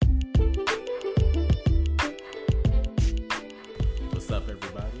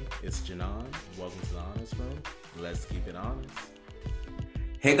Janon. Welcome to the Honest Room. Let's keep it honest.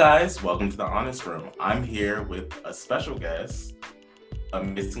 Hey guys, welcome to the Honest Room. I'm here with a special guest,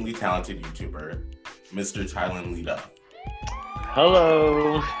 amazingly talented YouTuber, Mr. Tylan Lita.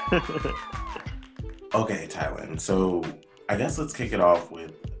 Hello. Okay, Tylan, so I guess let's kick it off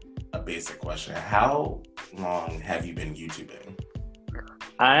with a basic question. How long have you been YouTubing?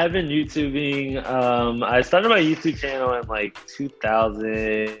 I have been YouTubing. I started my YouTube channel in like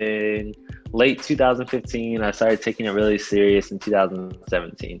 2000, late 2015. I started taking it really serious in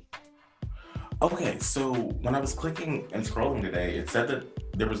 2017. Okay, so when I was clicking and scrolling today, it said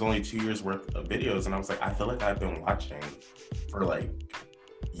that there was only 2 years worth of videos, and I was like, I feel like I've been watching for like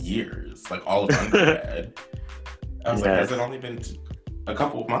years, like all of undergrad. I was like, has it only been a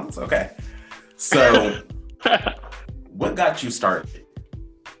couple of months? Okay. So what got you started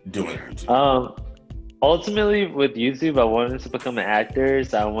doing YouTube? Ultimately with YouTube, I wanted to become an actor.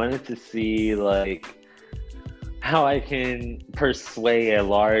 So I wanted to see like how I can persuade a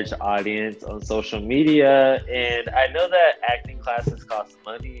large audience on social media. And I know that acting classes cost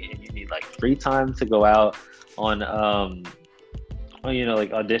money and you need like free time to go out on like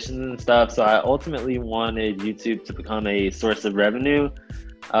auditions and stuff. So I ultimately wanted YouTube to become a source of revenue,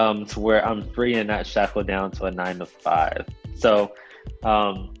 to where I'm free and not shackled down to a 9 to 5. So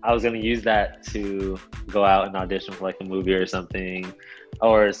I was going to use that to go out and audition for like a movie or something.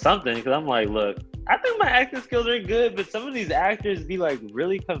 Because I'm like, look, I think my acting skills are good, but some of these actors be like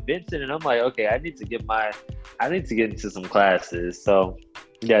really convincing, and I'm like, okay, I need to get into some classes. So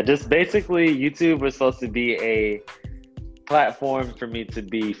yeah, just basically YouTube was supposed to be a platform for me to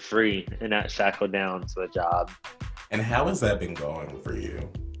be free and not shackled down to a job. And how has that been going for you?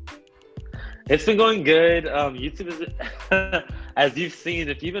 It's been going good. YouTube is, as you've seen,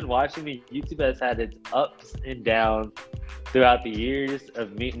 if you've been watching me, YouTube has had its ups and downs throughout the years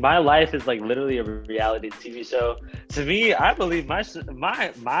of me. My life is like literally a reality TV show. To me, I believe my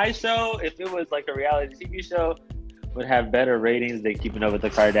show, if it was like a reality TV show, would have better ratings than Keeping Up with the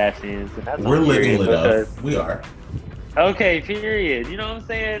Kardashians. And that's We're living lit up. We are. Okay, period. You know what I'm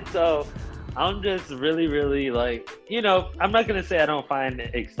saying? So I'm just really, really like, I'm not going to say I don't find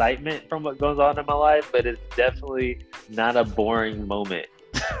excitement from what goes on in my life, but it's definitely not a boring moment.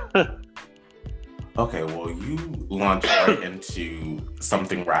 Okay, well, you launched right into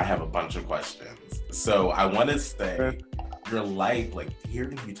something where I have a bunch of questions. So I want to say your life, like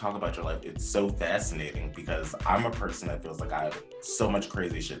hearing you talk about your life, it's so fascinating because I'm a person that feels like I have so much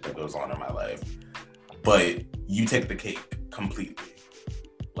crazy shit that goes on in my life. But you take the cake completely.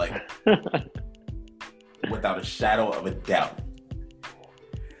 Like, without a shadow of a doubt.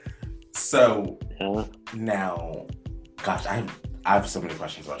 So, now, gosh, I have so many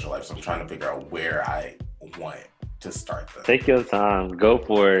questions about your life, so I'm trying to figure out where I want to start them. Take your time. Go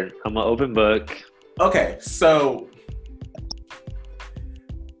for it. I'm an open book. Okay, so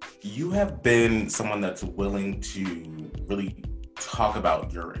you have been someone that's willing to really talk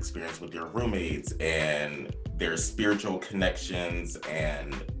about your experience with your roommates and their spiritual connections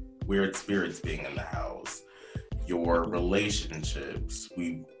and weird spirits being in the house, your relationships.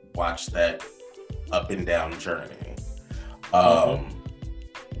 We watched that up and down journey.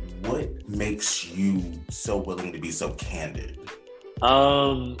 What makes you so willing to be so candid?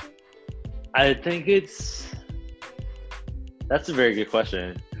 I think that's a very good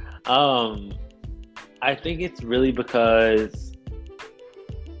question. I think it's really because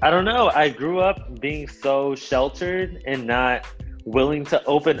I don't know. I grew up being so sheltered and not willing to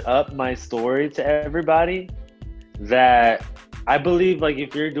open up my story to everybody that I believe like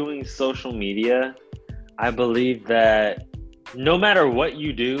if you're doing social media, I believe that no matter what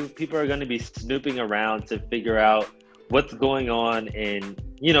you do, people are going to be snooping around to figure out what's going on in,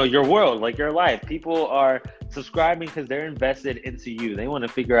 your world, like your life. People are subscribing because they're invested into you. They want to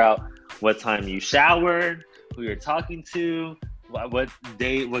figure out what time you showered, who you're talking to, what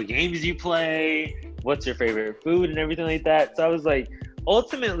games you play, what's your favorite food and everything like that. So I was like,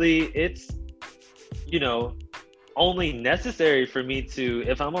 ultimately it's, only necessary for me to,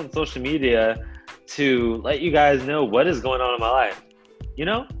 if I'm on social media, to let you guys know what is going on in my life.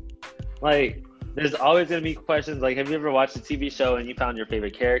 Like there's always going to be questions like, have you ever watched a TV show and you found your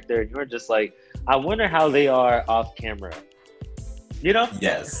favorite character and you were just like, I wonder how they are off camera?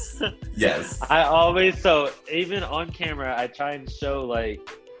 Yes. So even on camera, I try and show like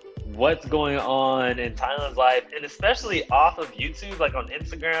what's going on in Tylan's life, and especially off of YouTube, like on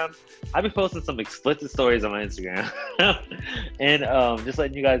Instagram. I've been posting some explicit stories on my Instagram and just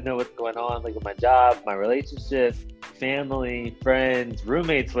letting you guys know what's going on, like with my job, my relationship, family, friends,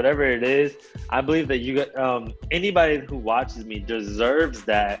 roommates, whatever it is. I believe that anybody who watches me deserves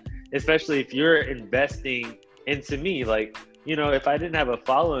that especially if you're investing into me. Like, you know, if I didn't have a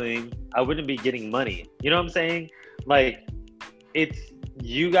following, I wouldn't be getting money. You know what I'm saying? Like, it's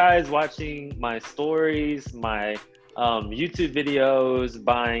you guys watching my stories, my YouTube videos,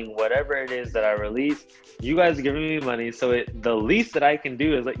 buying whatever it is that I release. You guys are giving me money, so the least that I can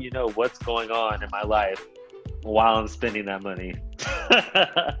do is let you know what's going on in my life while I'm spending that money.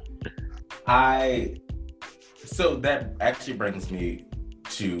 So that actually brings me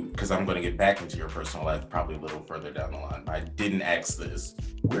to, because I'm going to get back into your personal life probably a little further down the line. I didn't ask this.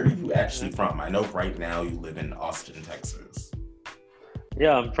 Where are you actually from? I know right now you live in Austin, Texas.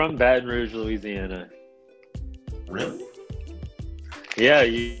 Yeah, I'm from Baton Rouge, Louisiana. Really? Yeah,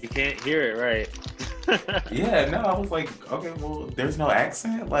 you can't hear it, right? Yeah, no, I was like, okay, well, there's no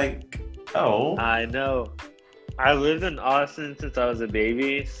accent? Like, oh. I know. I lived in Austin since I was a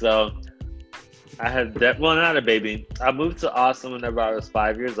baby, so I had well, not a baby. I moved to Austin whenever I was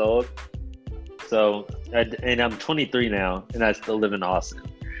 5 years old. So, and I'm 23 now, and I still live in Austin.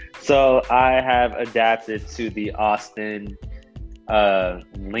 So I have adapted to the Austin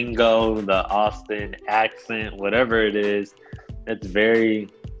lingo, the Austin accent, whatever it is. It's very,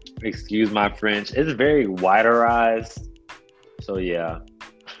 excuse my French, it's very whiterized. So yeah.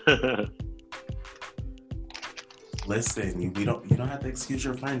 Listen, you don't have to excuse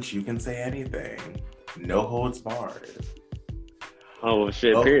your French. You can say anything. No holds barred. Oh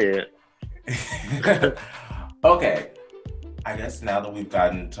shit! Period. Okay. I guess now that we've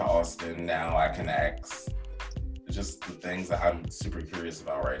gotten to Austin, now I can ask just the things that I'm super curious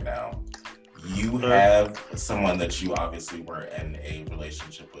about right now. You have someone that you obviously were in a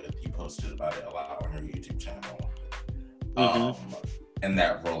relationship with. You posted about it a lot on your YouTube channel. And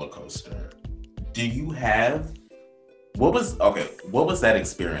that roller coaster. Do you have what was that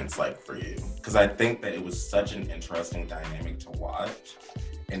experience like for you? Because I think that it was such an interesting dynamic to watch,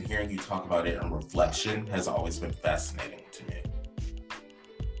 and hearing you talk about it in reflection has always been fascinating to me.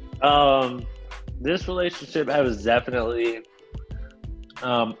 This relationship has definitely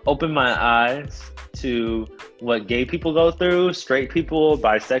opened my eyes to what gay people go through, straight people,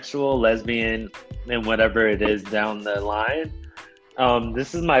 bisexual, lesbian, and whatever it is down the line.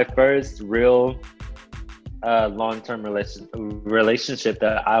 This is my first real long-term relationship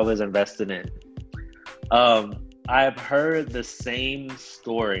that I was invested in. I've heard the same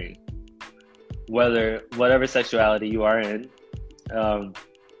story, whatever sexuality you are in.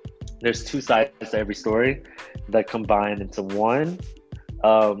 There's two sides to every story that combine into one.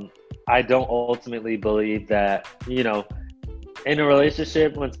 I don't ultimately believe that, you know, in a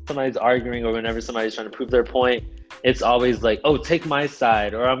relationship, when somebody's arguing or whenever somebody's trying to prove their point, it's always like, oh, take my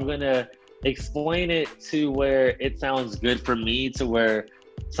side, or I'm gonna explain it to where it sounds good for me to where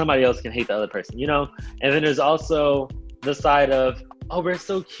somebody else can hate the other person, you know? And then there's also the side of, oh, we're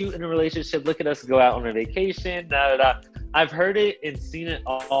so cute in a relationship, look at us go out on a vacation, da da da. I've heard it and seen it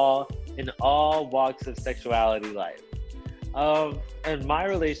all in all walks of sexuality life. In my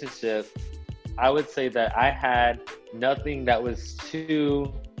relationship, I would say that I had nothing that was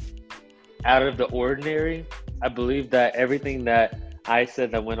too out of the ordinary. I believe that everything that I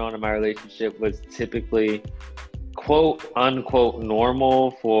said that went on in my relationship was typically quote unquote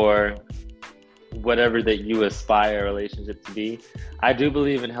normal for whatever that you aspire a relationship to be. I do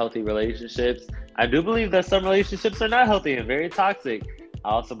believe in healthy relationships. I do believe that some relationships are not healthy and very toxic. I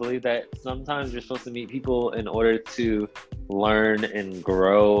also believe that sometimes you're supposed to meet people in order to learn and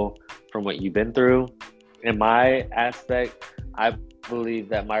grow from what you've been through. In my aspect, I believe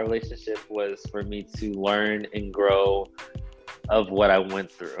that my relationship was for me to learn and grow of what I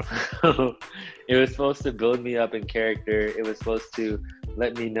went through. It was supposed to build me up in character. It was supposed to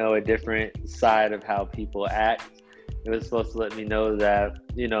let me know a different side of how people act. It was supposed to let me know that,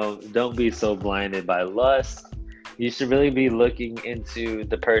 you know, don't be so blinded by lust. You should really be looking into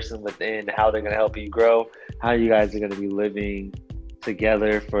the person within, how they're going to help you grow, how you guys are going to be living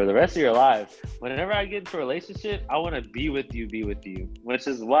together for the rest of your lives. Whenever I get into a relationship, I want to be with you, which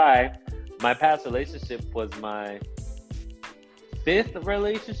is why my past relationship was my 5th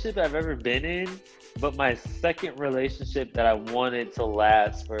relationship I've ever been in, but my 2nd relationship that I wanted to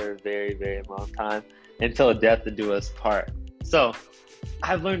last for a very, very long time, until death do us part. So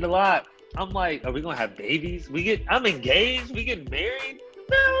I've learned a lot. I'm like, are we gonna have babies? I'm engaged, we get married? What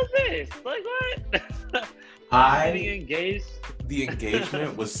the hell is this? Like, what? Getting engaged. The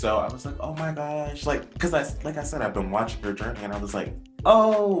engagement was so, I was like, oh my gosh. Like, because like I said, I've been watching your journey and I was like,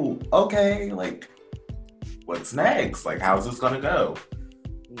 oh, okay, like, what's next? Like, how's this gonna go?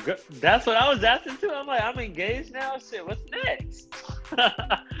 That's what I was asking too. I'm like, I'm engaged now? Shit, what's next?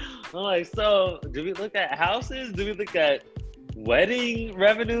 I'm like, so do we look at houses? Do we look at wedding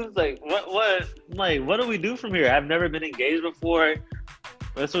revenues? Like what do we do from here? I've never been engaged before.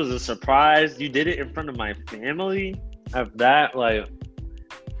 This was a surprise. You did it in front of my family. Of that, like,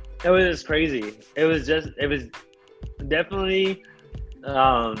 it was just crazy. It was definitely,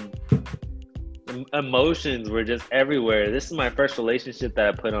 emotions were just everywhere. This is my first relationship that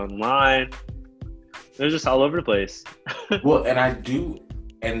I put online. It was just all over the place. Well,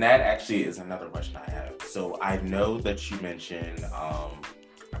 and that actually is another question I have. So I know that you mentioned, I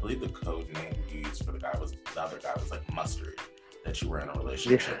believe the code name you used for the other guy was like Mustard, that you were in a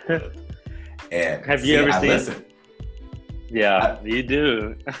relationship with. And have you ever seen? Listen, you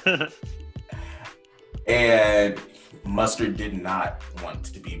do. And Mustard did not want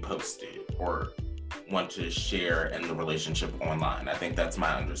to be posted or want to share in the relationship online. I think that's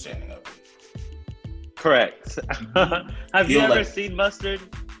my understanding of it. Correct. Have you ever seen Mustard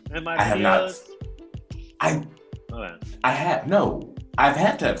in my videos? I have not. I've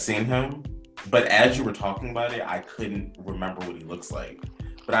had to have seen him, but as you were talking about it, I couldn't remember what he looks like.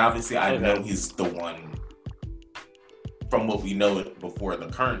 But obviously, I know he's the one from what we know before the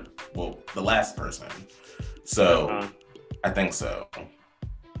last person. So I think so.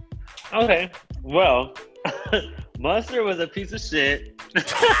 Okay. Well, Mustard was a piece of shit.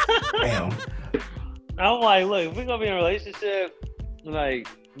 Damn. I'm like, look, if we're gonna be in a relationship, like,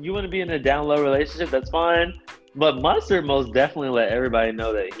 you want to be in a down low relationship, that's fine. But Mustard most definitely let everybody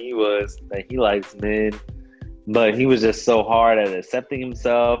know that he likes men. But he was just so hard at accepting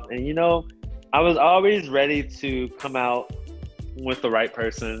himself. And I was always ready to come out with the right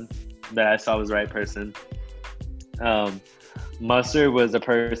person that I saw was the right person. Mustard was a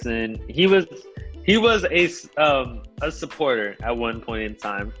person. He was a supporter at one point in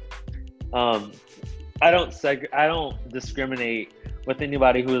time. I don't discriminate with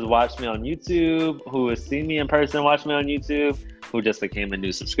anybody who has watched me on YouTube, who has seen me in person, watched me on YouTube, who just became a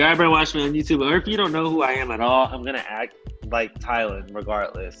new subscriber and watched me on YouTube. Or if you don't know who I am at all, I'm gonna act like Tylan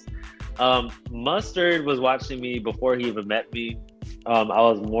regardless. Mustard was watching me before he even met me. I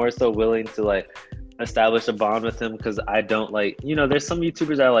was more so willing to establish a bond with him because I don't there's some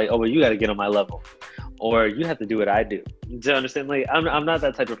YouTubers that are like, oh, well, you got to get on my level, or you have to do what I do. Do you understand? I'm not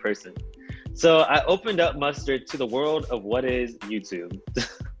that type of person. So I opened up Mustard to the world of what is YouTube.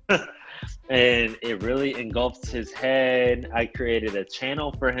 And it really engulfed his head. I created a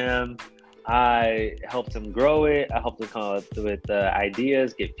channel for him. I helped him grow it. I helped him come up with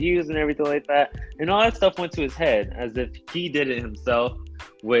ideas, get views and everything like that. And all that stuff went to his head as if he did it himself,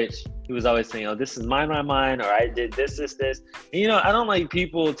 which he was always saying, oh, this is mine, or I did this. And, I don't like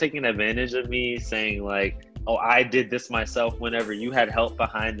people taking advantage of me saying oh, I did this myself whenever you had help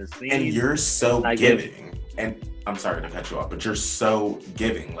behind the scenes. And you're so giving. And I'm sorry to cut you off, but you're so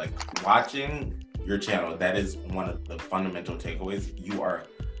giving. Watching your channel, that is one of the fundamental takeaways. You are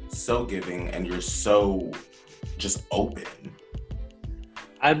so giving and you're so just open.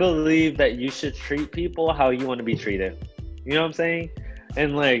 I believe that you should treat people how you want to be treated. You know what I'm saying?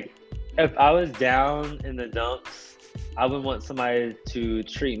 And if I was down in the dumps, I would want somebody to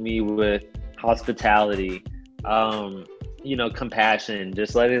treat me with hospitality, compassion,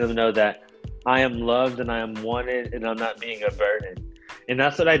 just letting them know that I am loved and I am wanted and I'm not being a burden. And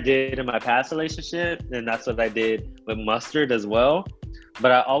that's what I did in my past relationship, and that's what I did with Mustard as well.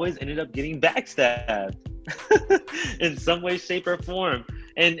 But I always ended up getting backstabbed in some way, shape, or form.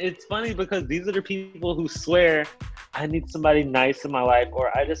 And it's funny because these are the people who swear, I need somebody nice in my life,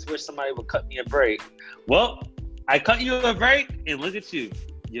 or I just wish somebody would cut me a break. Well, I cut you a break, and look at you.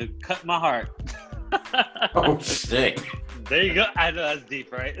 You cut my heart. Oh, shit. There you go. I know that's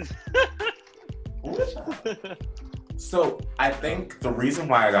deep, right? So I think the reason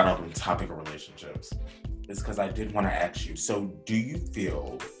why I got on the topic of relationships is because I did want to ask you, so do you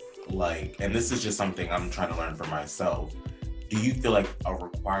feel like, and this is just something I'm trying to learn for myself, do you feel like a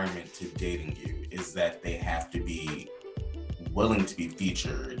requirement to dating you is that they have to be willing to be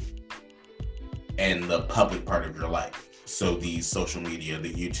featured in the public part of your life? So the social media,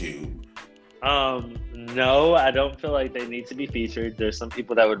 the YouTube. No, I don't feel like they need to be featured. There's some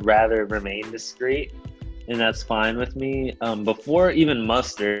people that would rather remain discreet, and that's fine with me. Before even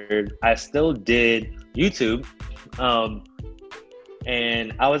Mustard, I still did YouTube.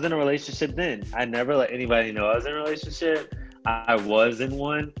 And I was in a relationship then. I never let anybody know I was in a relationship. I was in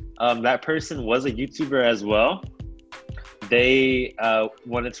one. That person was a YouTuber as well. They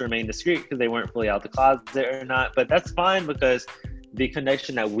wanted to remain discreet because they weren't fully out the closet or not. But that's fine because the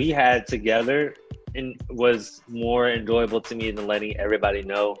connection that we had together was more enjoyable to me than letting everybody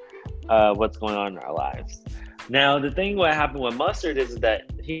know what's going on in our lives. Now, the thing what happened with Mustard is that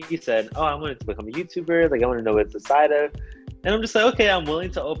he said, oh, I wanted to become a YouTuber. I want to know what it's inside of. And I'm just like, okay, I'm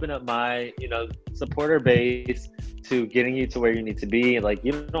willing to open up my, supporter base to getting you to where you need to be. Like,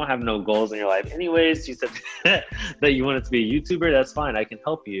 you don't have no goals in your life anyways. You said that you wanted to be a YouTuber. That's fine. I can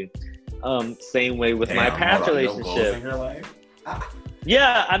help you. Same way with my past relationship. No goals in your life?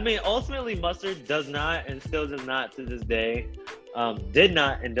 Yeah, I mean, ultimately, Mustard does not and still does not to this day, did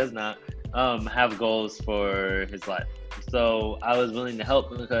not and does not have goals for his life. So I was willing to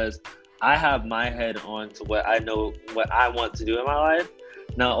help because I have my head on to what I know, what I want to do in my life.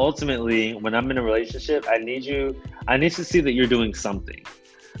 Now, ultimately, when I'm in a relationship, I need to see that you're doing something.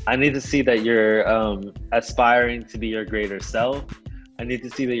 I need to see that you're aspiring to be your greater self. I need to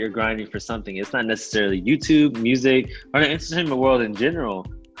see that you're grinding for something. It's not necessarily YouTube, music, or the entertainment world in general.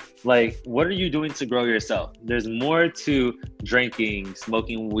 Like, what are you doing to grow yourself? There's more to drinking,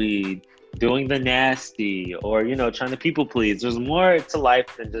 smoking weed, doing the nasty, or, trying to people please. There's more to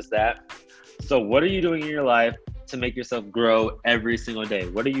life than just that. So what are you doing in your life to make yourself grow every single day?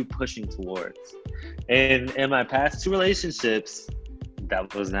 What are you pushing towards? And in my past 2 relationships,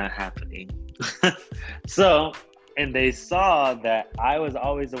 that was not happening. And they saw that I was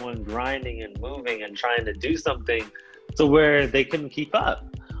always the one grinding and moving and trying to do something to where they couldn't keep up.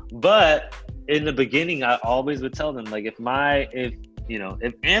 But in the beginning, I always would tell them, like, if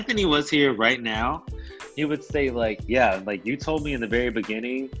Anthony was here right now, he would say, like, yeah, like, you told me in the very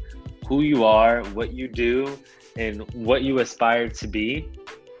beginning who you are, what you do, and what you aspire to be.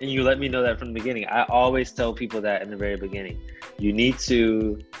 And you let me know that from the beginning. I always tell people that in the very beginning. You need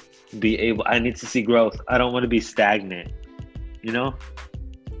to I need to see growth. I don't want to be stagnant,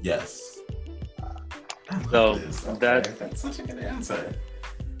 Yes. So that's such a good answer.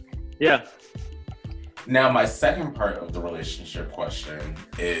 Yeah. Now, my second part of the relationship question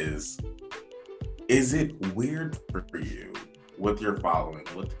is it weird for you with your following,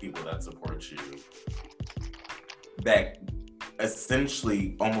 with the people that support you, that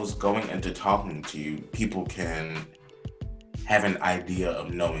essentially almost going into talking to you, people can have an idea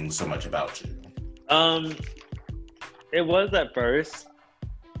of knowing so much about you? It was at first.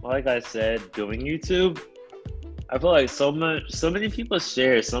 Like I said, doing YouTube, I feel like so many people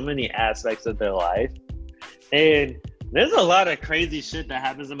share so many aspects of their life. And there's a lot of crazy shit that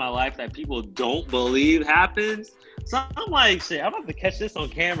happens in my life that people don't believe happens. So I'm like, shit, I'm about to catch this on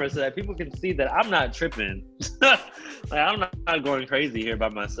camera so that people can see that I'm not tripping. Like, I'm not going crazy here by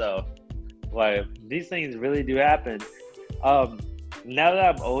myself. Like, these things really do happen. Now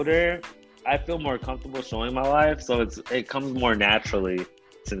that I'm older, I feel more comfortable showing my life, so it comes more naturally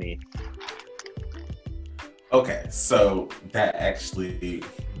to me. Okay, so that actually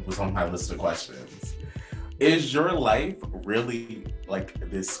was on my list of questions. Is your life really like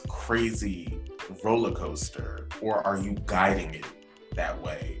this crazy roller coaster, or are you guiding it that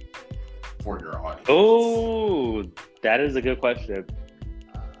way for your audience? Oh, that is a good question.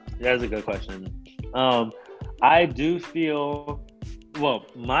 I do feel,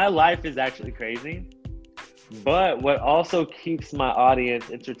 my life is actually crazy, but what also keeps my audience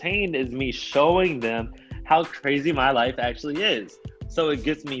entertained is me showing them how crazy my life actually is. So it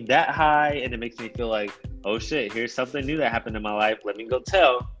gets me that high, and it makes me feel like, oh shit, here's something new that happened in my life. Let me go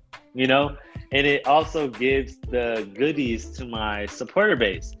tell, And it also gives the goodies to my supporter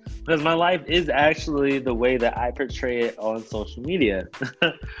base, because my life is actually the way that I portray it on social media.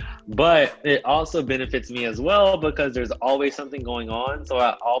 But it also benefits me as well because there's always something going on. So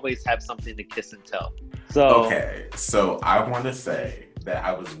I always have something to kiss and tell. Okay, so I want to say that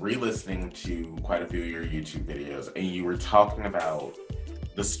I was re-listening to quite a few of your YouTube videos, and you were talking about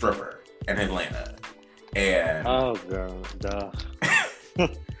the stripper in Atlanta. And oh girl, duh.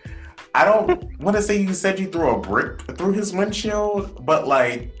 I don't want to say you said you threw a brick through his windshield, but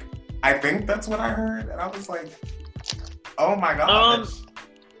like, I think that's what I heard. And I was like, oh my gosh.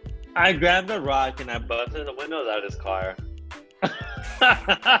 I grabbed a rock and I busted the windows out of his car.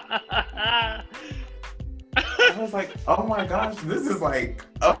 I was like, oh my gosh, this is like,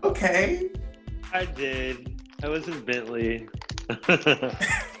 okay. I did. It was his Bentley.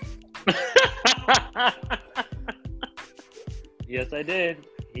 Yes, I did.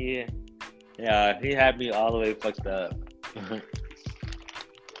 He had me all the way fucked up.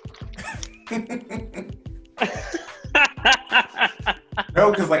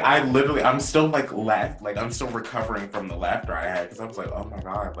 No, because like I'm still like I'm still recovering from the laughter I had, because I was like, oh my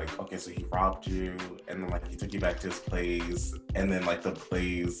god, like, okay, so he robbed you, and then like he took you back to his place, and then like the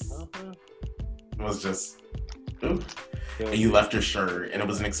place was just, ooh. And you left your shirt, and it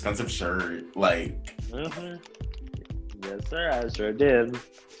was an expensive shirt, like. Yes, sir, I sure did.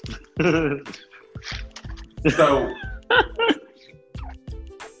 So,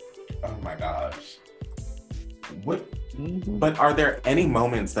 oh my gosh, what But are there any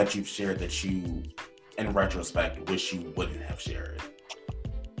moments that you've shared that you, in retrospect, wish you wouldn't have shared?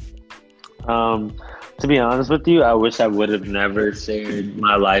 To be honest with you, I wish I would have never shared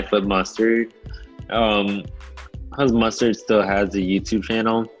my life with Mustard. Because Mustard still has a YouTube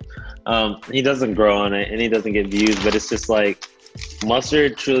channel. He doesn't grow on it and he doesn't get views, but it's just like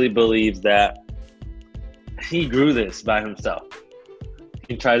Mustard truly believes that he grew this by himself.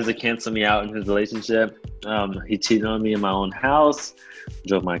 He tries to cancel me out in his relationship. He cheated on me in my own house,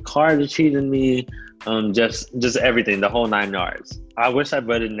 drove my car to cheat on me, just everything, the whole 9 yards. I wish I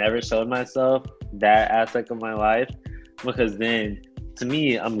would have never showed myself that aspect of my life, because then to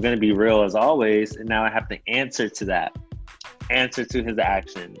me, I'm going to be real as always, and now I have to answer to that, answer to his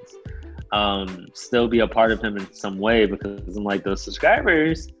actions, still be a part of him in some way, because I'm like, those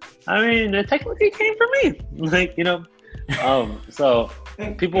subscribers, I mean, it technically came from me, like, you know. So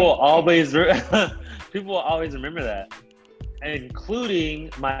people will always people will always remember that,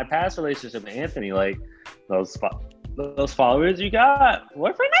 including my past relationship with Anthony. Like those followers you got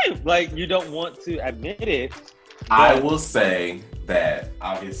were for me. Like, you don't want to admit it. I will say that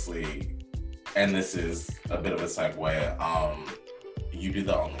obviously, and this is a bit of a segue, you do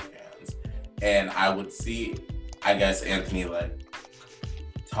the OnlyFans. And I would see, I guess, Anthony like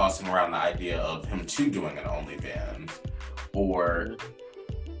tossing around the idea of him too doing an OnlyFans.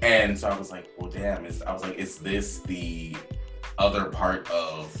 And so I was like, well, damn, is this the other part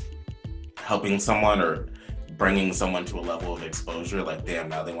of helping someone or bringing someone to a level of exposure? Like, damn,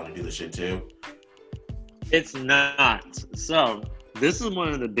 now they want to do the shit too? It's not. So this is one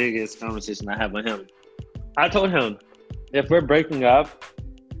of the biggest conversations I have with him. I told him, if we're breaking up,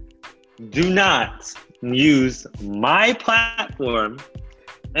 do not use my platform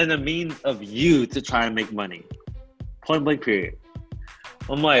and the means of you to try and make money. Point blank, period.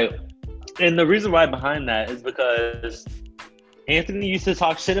 I'm like, and the reason why behind that is because Anthony used to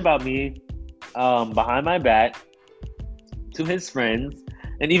talk shit about me behind my back to his friends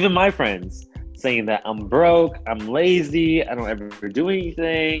and even my friends, saying that I'm broke, I'm lazy, I don't ever do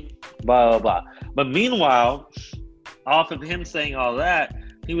anything, blah, blah, blah. But meanwhile, off of him saying all that,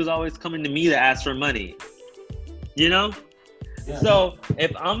 he was always coming to me to ask for money, you know? Yeah. So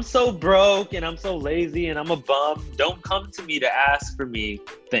if I'm so broke and I'm so lazy and I'm a bum, don't come to me to ask for me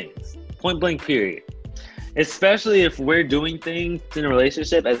things. Point blank, period. Especially if we're doing things in a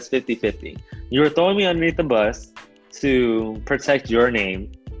relationship as 50-50. You were throwing me underneath the bus to protect your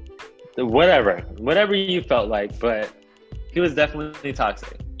name. Whatever you felt like, but he was definitely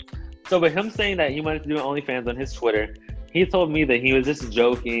toxic. So with him saying that he wanted to do OnlyFans on his Twitter, he told me that he was just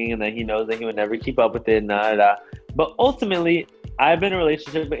joking and that he knows that he would never keep up with it, But ultimately, I've been in a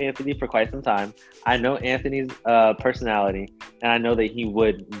relationship with Anthony for quite some time. I know Anthony's personality, and I know that he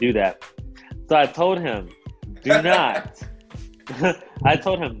would do that. So I told him, do not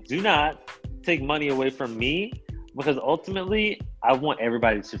take money away from me, because ultimately, I want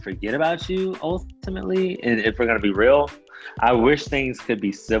everybody to forget about you, ultimately. And if we're going to be real, I wish things could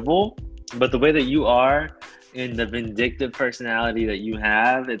be civil, but the way that you are and the vindictive personality that you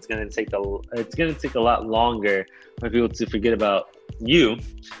have, it's going to take a lot longer for people to forget about you,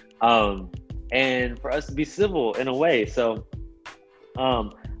 and for us to be civil in a way. So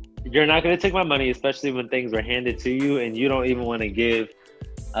you're not going to take my money, especially when things were handed to you and you don't even want to give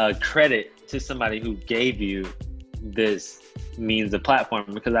credit to somebody who gave you this means of platform,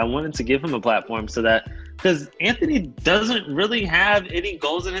 because I wanted to give him a platform so that, because Anthony doesn't really have any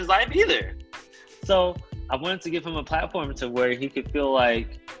goals in his life either. So I wanted to give him a platform to where he could feel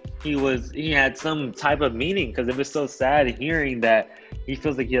like he had some type of meaning, because it was so sad hearing that he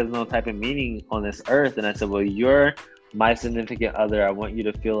feels like he has no type of meaning on this earth. And I said, well, you're my significant other. I want you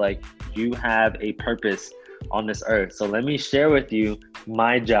to feel like you have a purpose on this earth. So let me share with you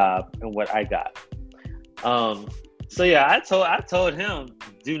my job and what I got. So yeah, I told him,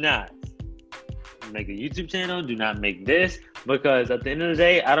 do not make a YouTube channel, do not make this, because at the end of the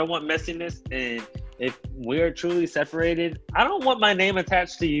day, I don't want messiness. And if we are truly separated, I don't want my name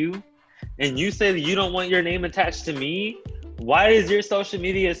attached to you. And you say that you don't want your name attached to me. Why is your social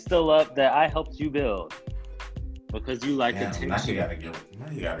media still up that I helped you build? Because you like attention. Now you gotta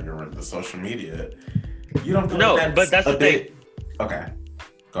get rid of the social media. You don't. But that's the thing. Okay,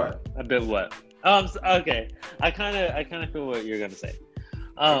 go ahead. A bit what? Okay. I kind of feel what you're gonna say.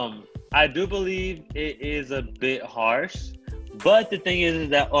 I do believe it is a bit harsh, but the thing is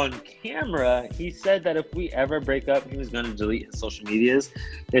that on camera, he said that if we ever break up, he was gonna delete his social medias,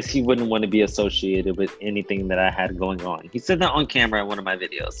 because he wouldn't want to be associated with anything that I had going on. He said that on camera in one of my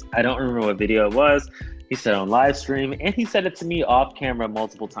videos. I don't remember what video it was. He said on live stream, and he said it to me off camera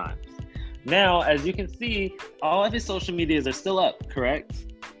multiple times. Now, as you can see, all of his social medias are still up, correct?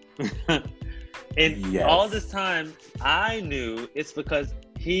 And Yes. all this time, I knew it's because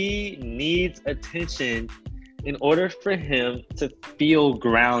he needs attention in order for him to feel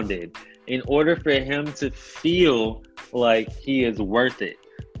grounded, in order for him to feel like he is worth it.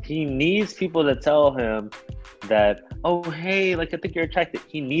 He needs people to tell him that, oh, hey, like, I think you're attractive.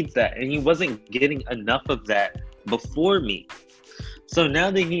 He needs that. And he wasn't getting enough of that before me. So now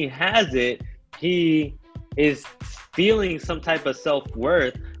that he has it, he is feeling some type of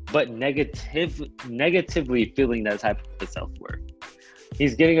self-worth, but negatively feeling that type of self-worth.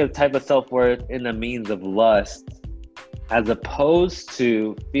 He's getting a type of self-worth in the means of lust, as opposed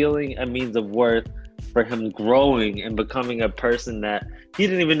to feeling a means of worth for him growing and becoming a person that he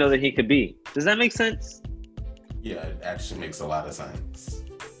didn't even know that he could be. Does that make sense? Yeah, it actually makes a lot of sense.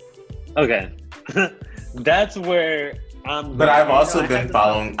 Okay. That's where I'm. But I've also been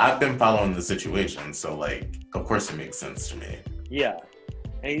following. I've been following the situation, so like, of course, it makes sense to me. Yeah.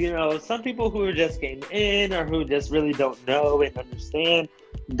 And some people who are just getting in or who just really don't know and understand,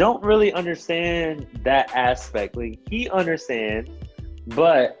 don't really understand that aspect. Like, he understands,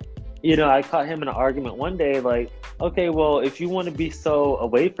 but I caught him in an argument one day, like, okay, well, if you want to be so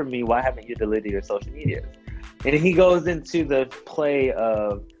away from me, why haven't you deleted your social media? And he goes into the play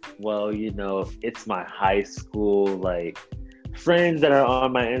of, well, it's my high school, like, friends that are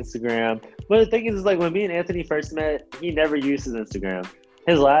on my Instagram. But the thing is, like, when me and Anthony first met, he never used his Instagram.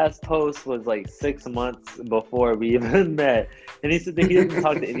 His last post was like 6 months before we even met, and he said that he doesn't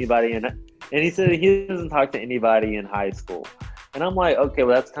talk to anybody, and he said that he doesn't talk to anybody in high school. And I'm like, okay,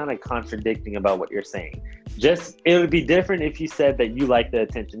 well, that's kind of contradicting about what you're saying. It would be different if you said that you like the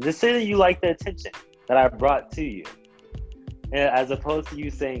attention. Just say that you like the attention that I brought to you, as opposed to you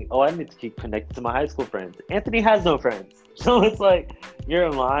saying, oh, I need to keep connected to my high school friends. Anthony has no friends, so it's like,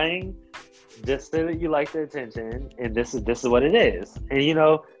 you're lying. Just say that you like the attention, and this is what it is. And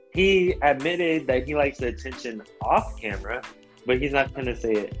he admitted that he likes the attention off camera, but he's not going to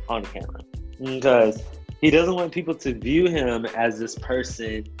say it on camera because he doesn't want people to view him as this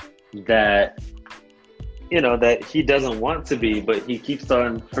person that that he doesn't want to be, but he keeps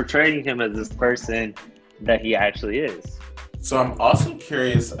on portraying him as this person that he actually is. So I'm also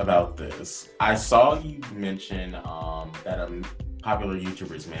curious about this. I saw you mention that a popular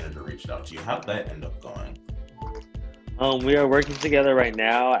YouTuber's manager reached out to you. How'd that end up going? We are working together right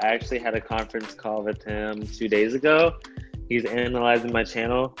now. I actually had a conference call with him 2 days ago. He's analyzing my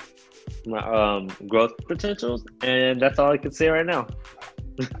channel, my growth potentials, and that's all I can say right now.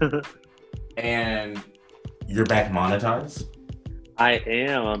 And you're back monetized? I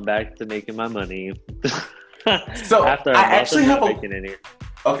am. I'm back to making my money. So after I actually have making it here.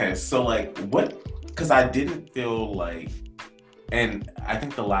 Okay, so like what? Because I didn't feel like, and I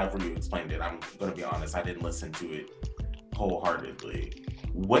think the live where you explained it, I'm gonna be honest, I didn't listen to it wholeheartedly.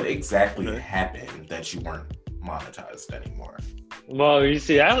 What exactly happened that you weren't monetized anymore? Well, you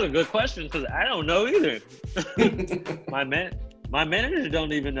see, that was a good question because I don't know either. My manager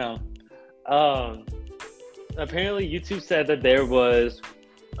don't even know. Apparently, YouTube said that there was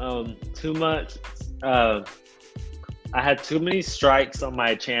too much. I had too many strikes on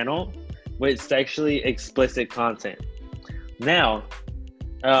my channel with sexually explicit content. Now,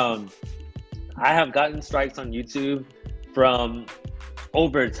 I have gotten strikes on YouTube from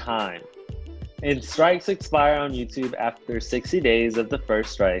over time. And strikes expire on YouTube after 60 days of the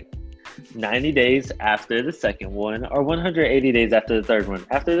first strike, 90 days after the second one, or 180 days after the third one.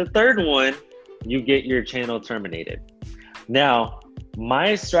 After the third one, you get your channel terminated. Now,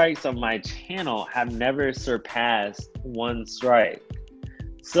 my strikes on my channel have never surpassed one strike.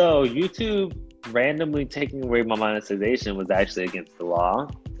 So YouTube randomly taking away my monetization was actually against the law.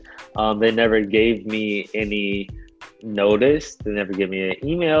 They never gave me any notice. They never gave me an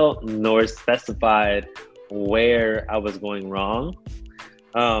email, nor specified where I was going wrong.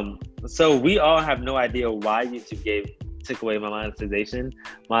 So we all have no idea why YouTube took away my monetization.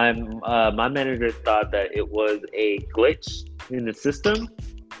 My manager thought that it was a glitch in the system,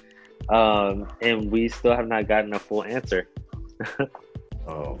 and we still have not gotten a full answer.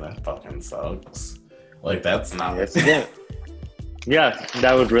 Oh, that fucking sucks. Like, that's not... Yes, yeah. Yeah,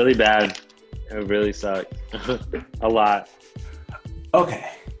 that was really bad. It really sucked. A lot. Okay.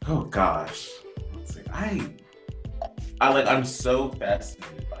 Oh gosh. Let's see. I'm so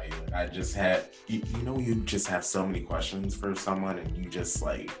fascinated by you. Like, I just had, you just have so many questions for someone, and you just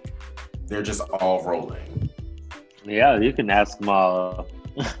like, they're just all rolling. Yeah, you can ask them all.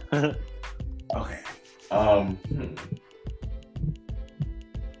 Okay.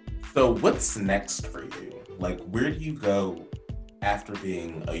 So what's next for you? Like, where do you go after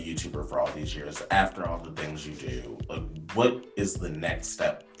being a YouTuber for all these years, after all the things you do, like, what is the next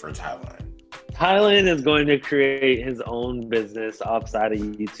step for Tylan? Tylan is going to create his own business outside of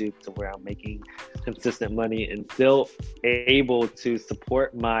YouTube to where I'm making consistent money and still able to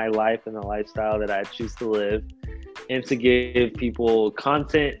support my life and the lifestyle that I choose to live, and to give people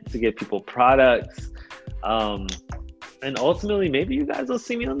content, to give people products. And ultimately, maybe you guys will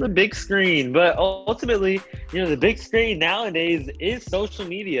see me on the big screen. But ultimately, the big screen nowadays is social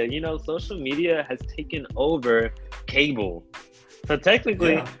media. Social media has taken over cable. So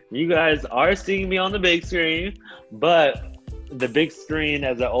technically, you guys are seeing me on the big screen, but the big screen,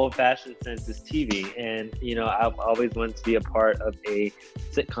 as an old-fashioned sense, is TV. And, I've always wanted to be a part of a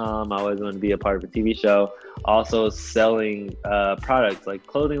sitcom. I always wanted to be a part of a TV show. Also selling products like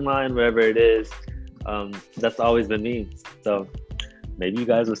clothing line, whatever it is. That's always been me. So maybe you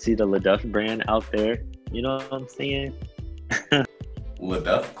guys will see the LaDuff brand out there. You know what I'm saying?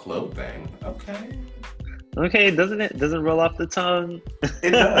 LaDuff clothing. Okay, doesn't roll off the tongue.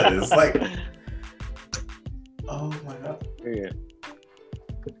 It does. Like, oh my god. Yeah.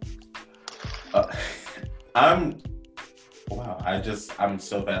 I'm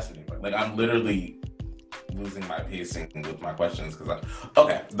so fascinated. Like, I'm literally losing my pacing with my questions because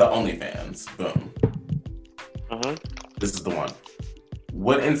the OnlyFans, boom. This is the one.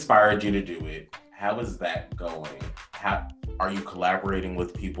 What inspired you to do it? How is that going? How are you collaborating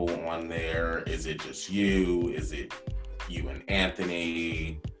with people on there? Is it just you? Is it you and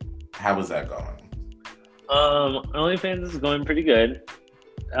Anthony? How is that going? OnlyFans is going pretty good.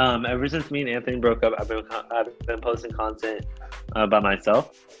 Ever since me and Anthony broke up, I've been posting content by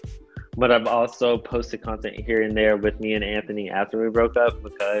myself. But I've also posted content here and there with me and Anthony after we broke up,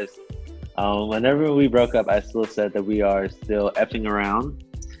 because whenever we broke up, I still said that we are still effing around.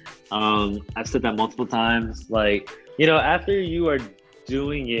 I've said that multiple times. Like, after you are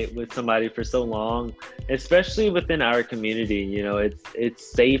doing it with somebody for so long, especially within our community,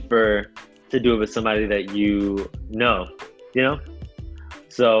 it's safer to do it with somebody that you know.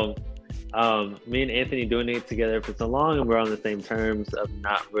 So me and Anthony doing it together for so long, and we're on the same terms of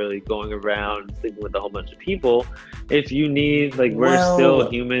not really going around sleeping with a whole bunch of people. If you need, we're still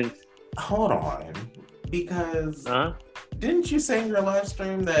humans. Hold on, because didn't you say in your live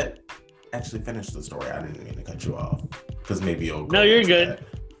stream that actually finish the story? I didn't mean to cut you off, because maybe you'll go. No, you're good.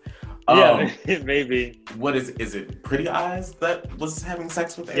 Yeah, maybe. What is it? Pretty Eyes that was having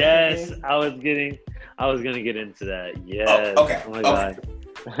sex with Anthony? Yes, I was gonna get into that. Yes. Oh, okay. Oh my god.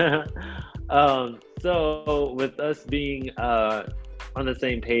 So with us being on the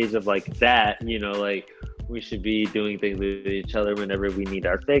same page of that, we should be doing things with each other whenever we need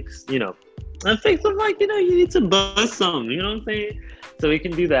our fix. A fix of you need to buzz some. You know what I'm saying? So we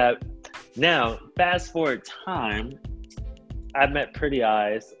can do that. Now, fast forward time. I met Pretty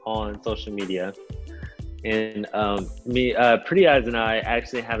Eyes on social media, and Pretty Eyes and I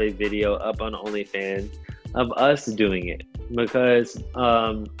actually have a video up on OnlyFans of us doing it, because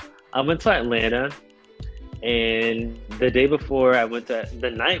I went to Atlanta, and the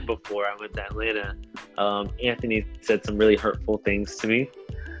night before I went to Atlanta, Anthony said some really hurtful things to me,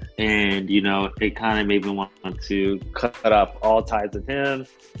 and it kind of made me want to cut off all ties with him.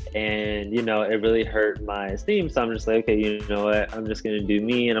 And it really hurt my esteem, so I'm just like, okay, you know what, I'm just gonna do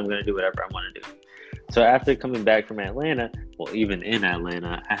me, and I'm gonna do whatever I want to do. So after coming back from Atlanta, well, even in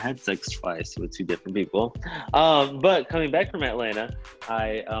Atlanta, I had sex twice with two different people, but coming back from Atlanta,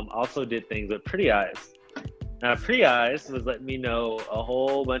 I also did things with Pretty Eyes. Now, Pretty Eyes was letting me know a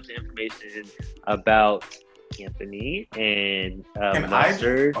whole bunch of information about Anthony and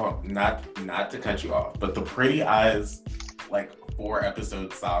Mustard. Not to cut you off, but the Pretty Eyes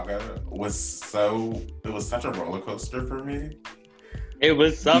 4-episode saga was such a roller coaster for me. It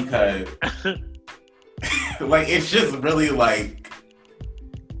was something. Because it's just really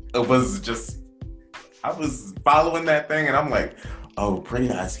it was just, I was following that thing, and I'm like, oh, Pretty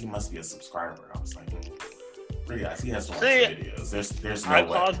Eyes, he must be a subscriber. I was like, Pretty Eyes, he has to watch the videos. There's no way. I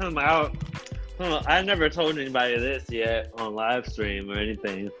called him out. I never told anybody this yet on live stream or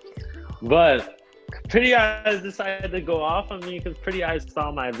anything, but Pretty Eyes decided to go off on me because Pretty Eyes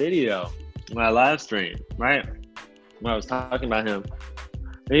saw my video, my live stream, right? When I was talking about him.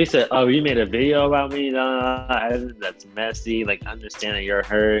 And he said, oh, you made a video about me? That's messy. Understand that you're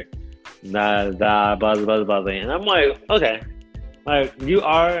hurt. Blah, blah, blah, blah, blah. And I'm like, okay. You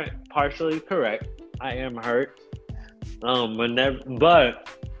are partially correct. I am hurt. But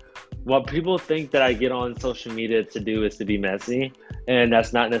what people think that I get on social media to do is to be messy, and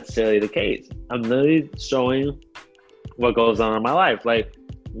that's not necessarily the case. I'm literally showing what goes on in my life.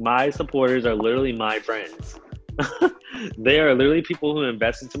 My supporters are literally my friends. They are literally people who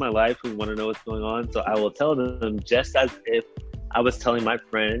invest into my life, who want to know what's going on. So I will tell them just as if I was telling my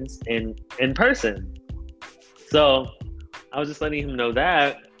friends in person. So I was just letting him know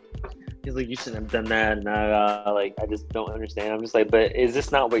that. He's like, you shouldn't have done that. And like, I just don't understand. I'm just like, but is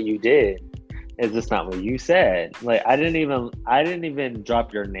this not what you did? Is this not what you said? Like, I didn't even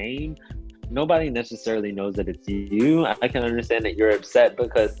drop your name. Nobody necessarily knows that it's you. I can understand that you're upset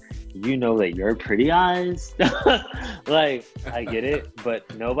because you know that you're Pretty Eyes. Like, I get it,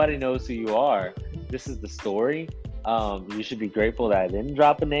 but nobody knows who you are. This is the story. You should be grateful that I didn't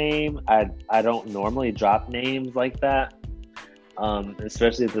drop a name. I don't normally drop names like that.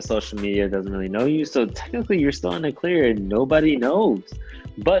 Especially if the social media doesn't really know you. So technically you're still in the clear and nobody knows.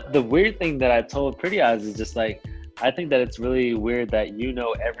 But the weird thing that I told Pretty Eyes is just like, I think that it's really weird that you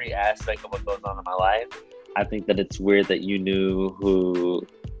know every aspect of what goes on in my life. I think that it's weird that you knew who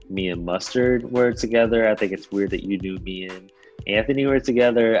me and Mustard were together. I think it's weird that you knew me and Anthony were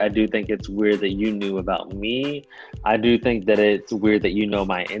together. I do think it's weird that you knew about me. I do think that it's weird that you know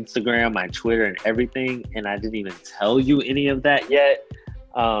my Instagram, my Twitter, and everything, and I didn't even tell you any of that yet.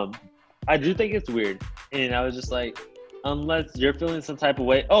 I do think it's weird. And I was just like, unless you're feeling some type of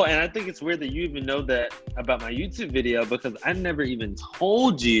way. Oh, and I think it's weird that you even know that about my YouTube video because I never even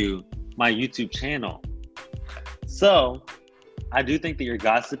told you my YouTube channel. So I do think that you're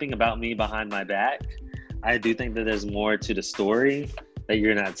gossiping about me behind my back. I do think that there's more to the story that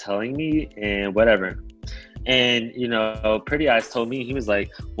you're not telling me and whatever. And, you know, Pretty Eyes told me, he was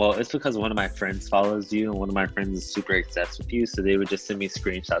like, well, it's because one of my friends follows you and one of my friends is super obsessed with you. So they would just send me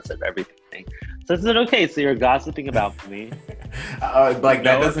screenshots of everything. So I said, okay, so you're gossiping about me. Like,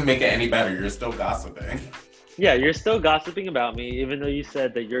 that doesn't make it any better. You're still gossiping. Yeah, you're still gossiping about me, even though you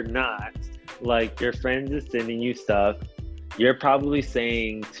said that you're not. Like, your friends is sending you stuff. You're probably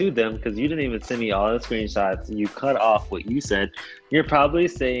saying to them, because you didn't even send me all the screenshots, you cut off what you said. You're probably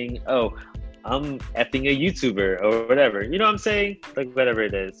saying, oh, I'm effing a YouTuber or whatever. You know what I'm saying? Like, whatever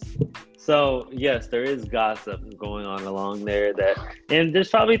it is. So, yes, there is gossip going on along there and there's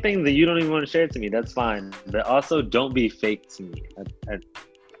probably things that you don't even want to share to me. That's fine. But also, don't be fake to me.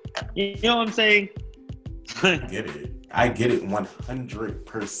 You know what I'm saying? I get it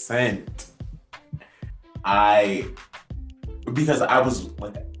 100%. Because I was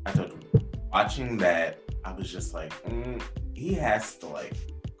like, I told you, watching that, I was just like, he has to like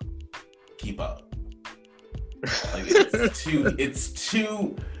keep up. Like, it's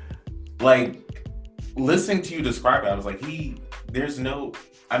too, like, listening to you describe it, I was like, there's no,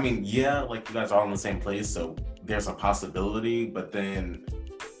 I mean, yeah, like, you guys are all in the same place, so there's a possibility, but then,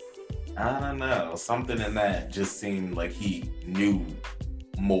 I don't know, something in that just seemed like he knew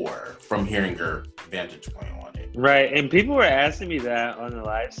more from hearing your vantage point on it. Right, and people were asking me that on the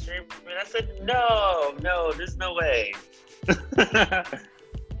live stream, and I said, no, there's no way.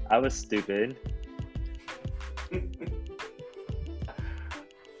 I was stupid.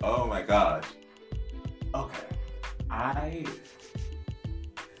 Oh my gosh. Okay. I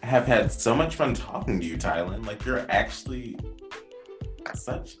have had so much fun talking to you, Tylan. Like, you're actually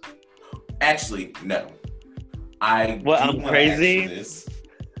Actually, no. I'm crazy? This.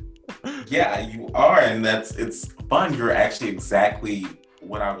 Yeah, you are, and it's fun. You're actually exactly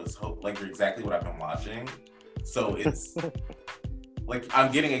what I was you're exactly what I've been watching. So it's like,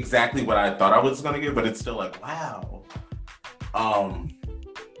 I'm getting exactly what I thought I was gonna get, but it's still like, wow.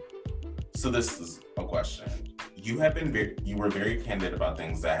 So this is a question. You were very candid about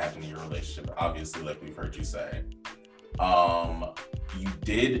things that happened in your relationship, obviously, like we've heard you say. You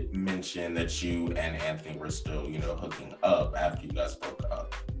did mention that you and Anthony were still, hooking up after you guys broke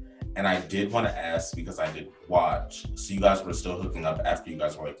up. And I did want to ask, because I did watch, so you guys were still hooking up after you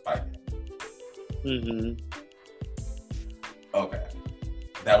guys were like fighting? Mm-hmm. Okay.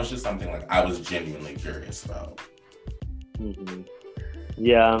 That was just something like I was genuinely curious about. Mm-hmm.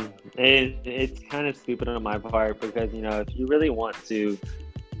 Yeah, it's kind of stupid on my part because, if you really want to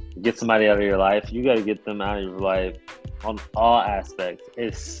get somebody out of your life, you got to get them out of your life on all aspects,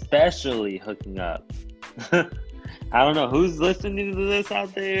 especially hooking up. I don't know who's listening to this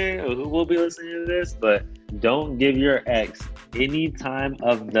out there or who will be listening to this, but don't give your ex any time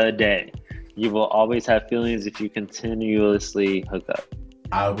of the day. You will always have feelings if you continuously hook up.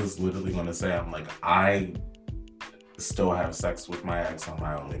 I was literally going to say, I'm like, I still have sex with my ex on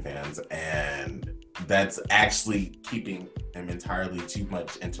my OnlyFans, and that's actually keeping him entirely too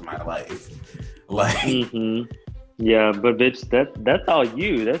much into my life. Like, mm-hmm. Yeah, but bitch, that's all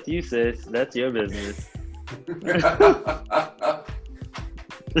you. That's you, sis. That's your business.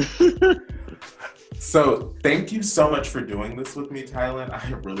 So thank you so much for doing this with me, Tylan.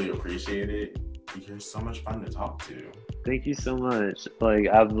 I really appreciate it. You're so much fun to talk to. Thank you so much. Like,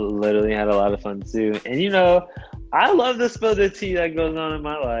 I've literally had a lot of fun too. And I love to spill the tea that goes on in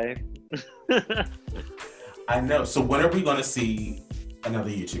my life. I know. So when are we going to see another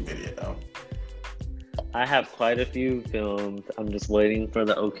YouTube video? I have quite a few filmed. I'm just waiting for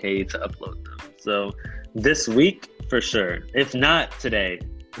the okay to upload them. So this week for sure. If not today.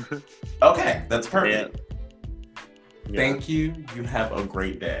 Okay, that's perfect. Yeah. Thank you. You have a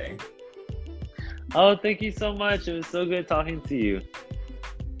great day. Oh, thank you so much. It was so good talking to you.